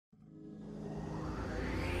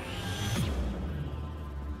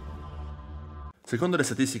Secondo le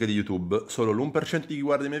statistiche di YouTube, solo l'1% di chi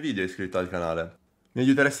guarda i miei video è iscritto al canale. Mi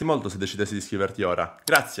aiuteresti molto se decidessi di iscriverti ora.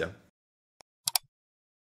 Grazie!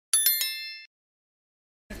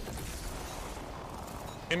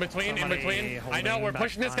 In between. I know, we're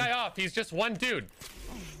pushing this guy off. He's just one dude.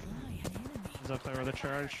 He's up there with a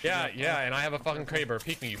charge. Yeah, and I have a fucking Kraber.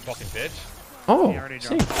 Peek me, you fucking bitch. Oh,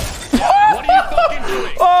 see. What are you fucking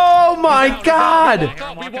doing? Oh my god!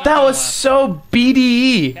 That was so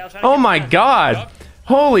BDE. Oh my god.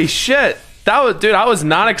 Holy shit. That was, dude, I was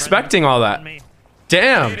not expecting all that.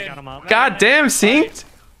 Damn. God damn, Synced.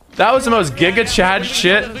 That was the most Giga Chad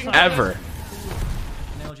shit ever.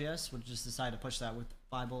 LGS would just decide to push that with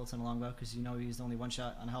 5 bullets and a longbow because you know he used only 1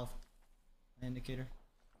 shot on health indicator.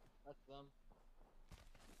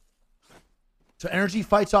 So Energy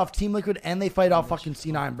fights off Team Liquid and they fight off fucking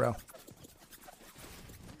C9, bro.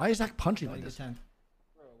 Why is Zach punching like this?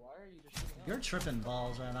 You're tripping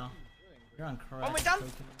balls right now. You're on crack. One way down.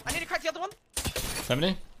 I need to crack the other one.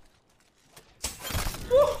 70?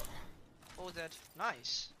 All dead.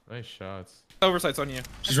 Nice. Nice shots. Oversight's on you.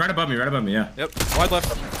 She's right above me, yeah. Yep. Wide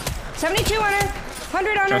left. 72 on her.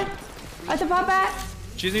 100 on her. At the pop at.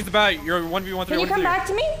 She needs the bat. You're 1v1. Can you come back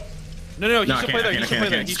to me? No, he should play there. He should play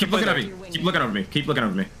there. Keep looking at me. Keep looking over me. Keep looking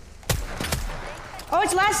over me. Oh,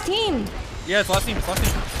 it's last team. Yeah, it's last team. Go for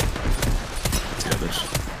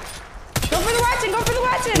the Watson. Go for the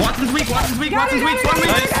Watson. Watson's weak. Got it. Really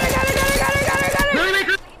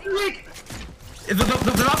weak. The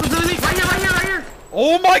Watson's really weak. Right here.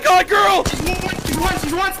 Oh my god, girl!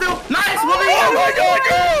 She's one still. Nice. Oh my god,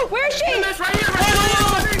 girl! Where is she? Right here.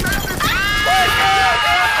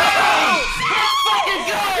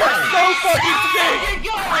 So fucking sick!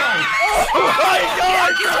 Oh my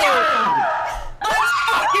god, girl! Let's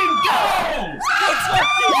fucking go! Let's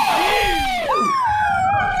fucking go!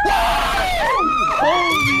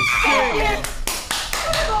 Holy shit!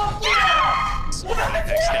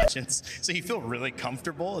 Extensions, so you feel really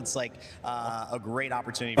comfortable. It's like a great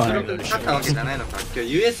opportunity for you to 勝ったわけじゃないのか。今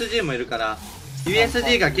日 USG もいるから、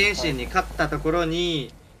USG が原神に勝ったところ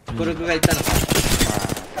にコルクがいたのか。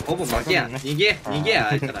ほぼ負けやん。逃げや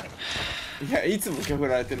あいつら。いや、いつも曲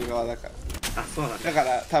られてる側だから。あ、そうなんだ。だか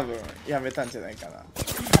ら多分やめたんじゃないかな。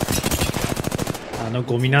あの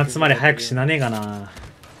ゴミの集まり早く死なねえかな。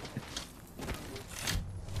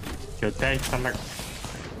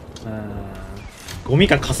ゴミ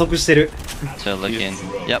が加速してる。So looking.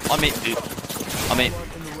 Yep, on me. On me.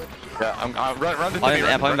 Yeah, I'm run the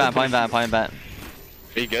point back.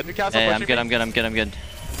 Are you good? Yeah, I'm good.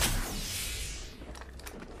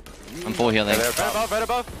 I'm full healing. Right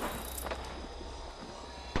above.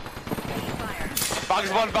 Box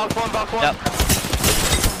one. Yep.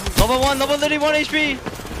 Level 31 HP.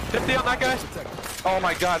 50 on that guy. Oh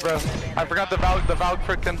my god, bro. I forgot the Valk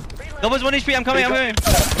frickin'. Level's 1 HP, I'm coming.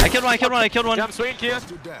 I killed one. Jump swing, Kia.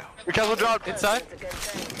 Because we'll drop inside.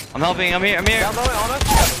 I'm helping, I'm here. Down low, on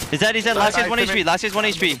us. He's dead. Last guy's 1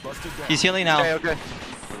 HP. He's healing now. Okay.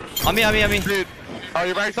 On me. Dude. Oh,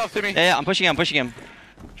 you're by yourself to me. Yeah, I'm pushing him.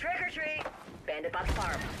 Trick or treat. Bandit bot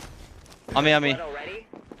farm. On me. I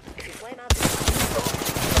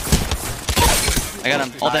got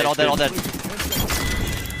him. All dead.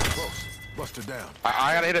 Busted down.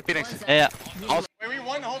 I gotta hit a Phoenix. Yeah. Wait, we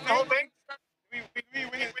won the whole thing? We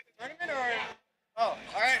win the tournament or? Oh,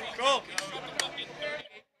 alright, cool.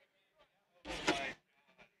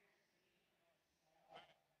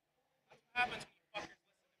 I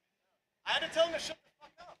had to tell him to shut the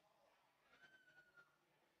fuck up.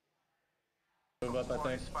 About that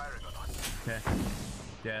thing. Okay.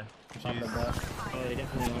 Yeah. Oh, they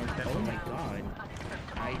definitely are. Oh my god.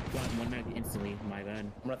 I got 1 mag instantly. My bad.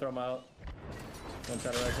 I'm gonna throw them out. Don't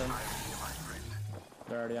try to res them.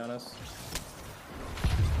 They're already on us.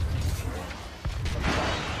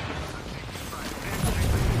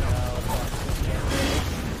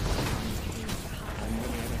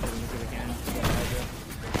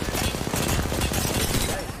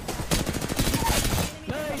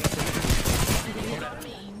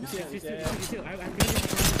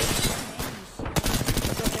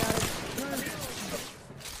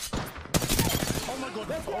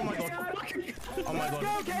 Oh my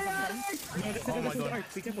god.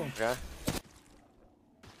 Yeah.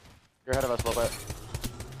 You're ahead of us a little bit.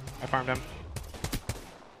 I farmed him.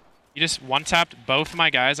 You just one-tapped both my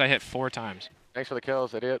guys. I hit 4 times. Thanks for the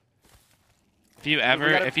kills, idiot. If you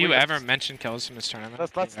ever mention kills in this tournament,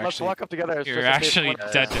 let's walk up together. You're actually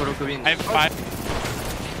dead. I have 5.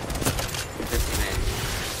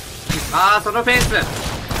 あー、そのフェンス。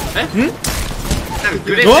え？なんか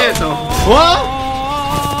グレーシュート。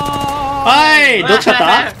はい、どっち勝っ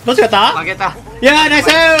た？負けた？負けた。いやー、ナイス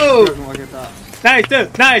ー！負けた。ナイス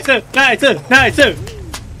ナイスナイスナイス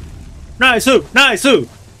ナイスナイス。い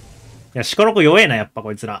や、シコロコ弱えな、やっぱ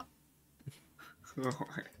こいつら。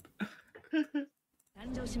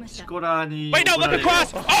シコラに Wait, no, look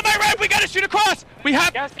across! On my right, we gotta shoot across! We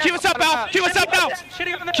have... Queue us up, Al! Queue us up now!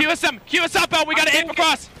 Queue us up, Al! We gotta aim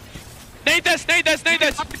across! Nade this, nade this, nade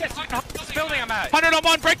this! Building I'm at.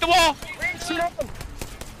 101, break the wall!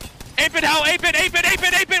 Ape it, Hal! Ape it, ape it, ape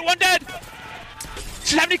it, ape it! One dead!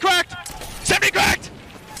 70 cracked! 70 cracked!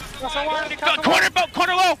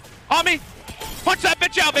 Corner low! On me! Punch that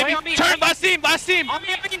bitch out, baby! Turn, last team, last team! On me,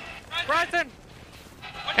 Bryson!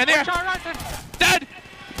 And there! Dead!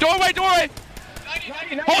 Doorway!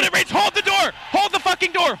 Hold it, Reach! Hold the door! Hold the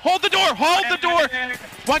fucking door! Hold the door! Hold the door!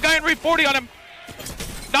 One guy in reef 40 on him.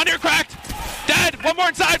 Down here, cracked! Dead! One more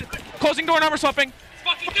inside! Closing door and armor swapping.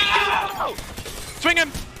 Swing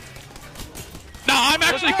him! Nah, I'm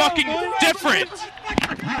actually fucking different!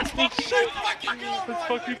 Let's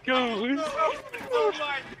fucking go!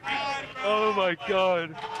 Oh my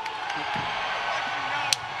god!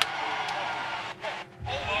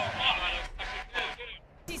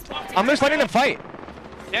 I'm just letting them fight.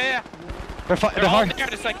 Yeah. They're hard. They're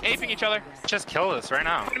just like aping each other. Just kill this right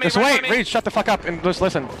now. Just wait, Reed, shut the fuck up and just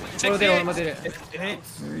listen. 2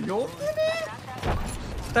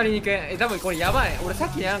人に行け。多分これやばい。俺さ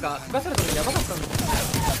っきなんか吹かされたのやばかったんだよ。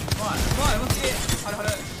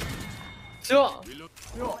強っ。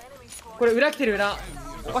これ裏来てる裏。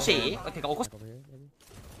おかしい？てかおかしい。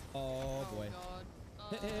Oh boy.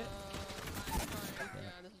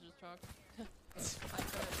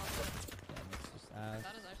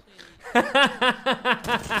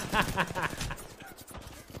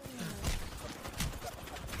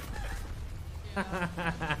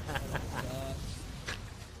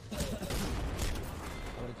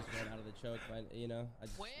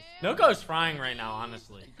 Noko's frying right now,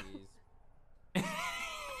 honestly.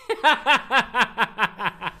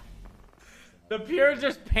 The pure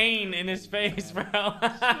just pain in his face, bro.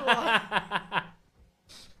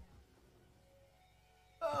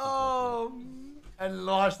 Oh, and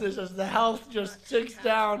lost this as the health just ticks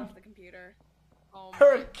down. The computer. Oh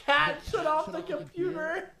Her cat shut off the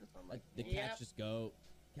computer. The cats just go.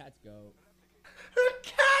 Cats go. Her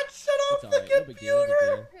cat shut off the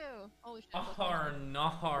computer. Oh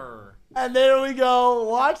no. And there we go,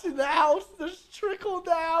 watching the house just trickle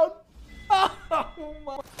down. Oh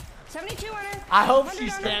my. 72 on her. I hope she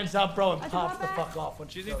stands up, bro, and pops the fuck off when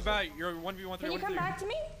She needs the bat. You're 1v1 3. Can you come back to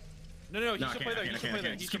me? No, he should play there. He should play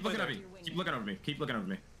there. Keep looking at me. Keep looking over me. Keep looking over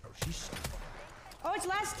me. Oh, it's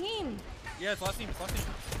last team. Yeah, it's last team.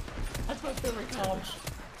 That's my favorite college.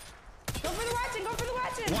 Go for the Watson. Go for the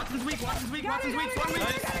Watson. Watson's weak. Watson's weak. Watson's weak. Got it.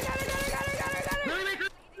 Really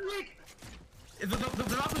weak. The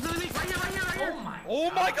Watson's really weak. Right here.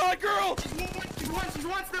 Oh my god, girl! She's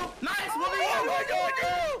one still. Nice. Oh my god,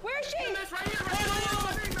 girl! Where is she? Right here.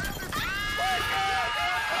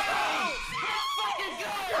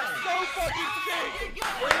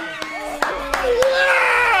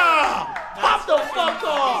 Yeah! Pop the fuck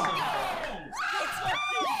off!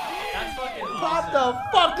 Pop the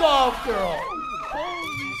fuck off, girl!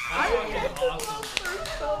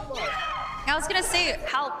 I was gonna say,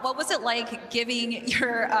 what was it like giving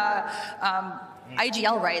your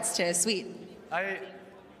IGL rights to Sweet? I'm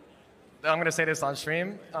gonna say this on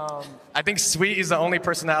stream. I think Sweet is the only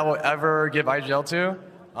person that I will ever give IGL to.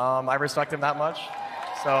 I respect him that much.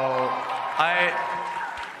 So I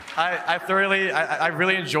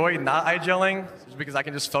really enjoy not IGLing because I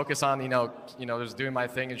can just focus on just doing my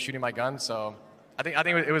thing and shooting my gun. So I think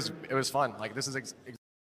it was fun. Like this is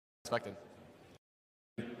expected.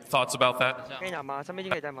 Thoughts about that? 可以拿吗？上面已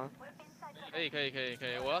经可以带吗？可以，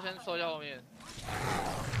我要先收一下后面。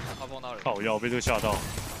好碰到人。靠腰被这个吓到。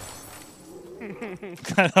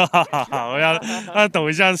看到，我要抖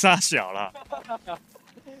一下杀小了。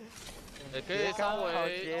可以稍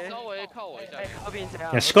微靠我一下。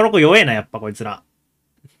いや、シコロコ弱えな、やっぱこいつら。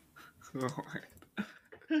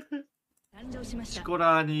シコ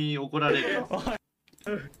ラに怒られる。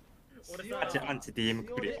アンチ DM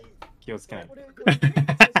くれ。気をつけない。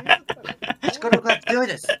シコロコは強い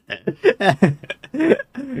です。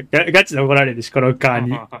ガチで怒られる、シコロカー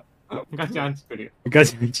に。ガチアンチくる。ガ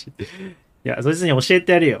チアンチ。いや、そいつに教え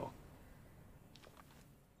てやるよ。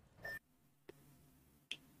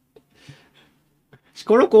シ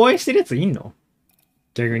コロコ応援してるやついんの？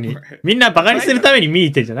逆に。みんなバカにするために見に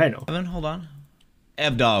行ってんじゃないの？ Evan, hold on.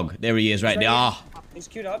 Ev dog, there he is right there. Oh. He's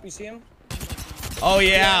queued up. You see him? Oh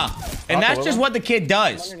yeah, and that's just what the kid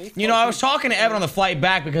does. You know, I was talking to Evan on the flight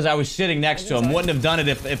back because I was sitting next to him. Wouldn't have done it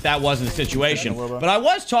if that wasn't the situation. But I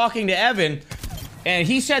was talking to Evan And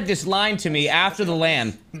he said this line to me after the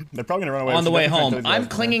LAN. They're probably gonna run away On the way home. I'm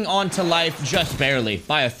clinging on to life just barely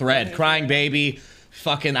by a thread. Crying baby.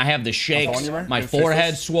 Fucking, I have the shakes. My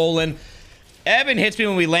forehead swollen. Evan hits me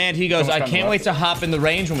when we land. He goes, I can't wait to hop in the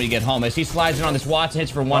range when we get home. As he slides in on this Watson,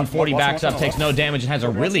 hits for 140, backs up, takes no damage, and has a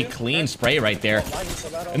really clean spray right there.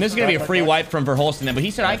 And this is going to be a free wipe from Verholsten then. But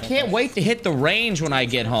he said, I can't wait to hit the range when I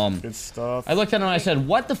get home. Good stuff. I looked at him and I said,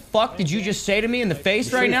 what the fuck did you just say to me in the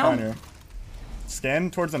face right now?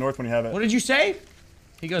 Scan towards the north when you have it. What did you say?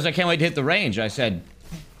 He goes, I can't wait to hit the range. I said,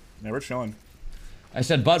 yeah, we're chilling. I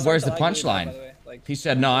said, Bud, where's the punchline? He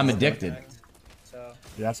said, no, I'm addicted.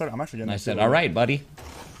 Yeah, I'm actually getting. I said, all right, buddy.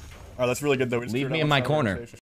 All right, that's really good though. Leave me in my corner.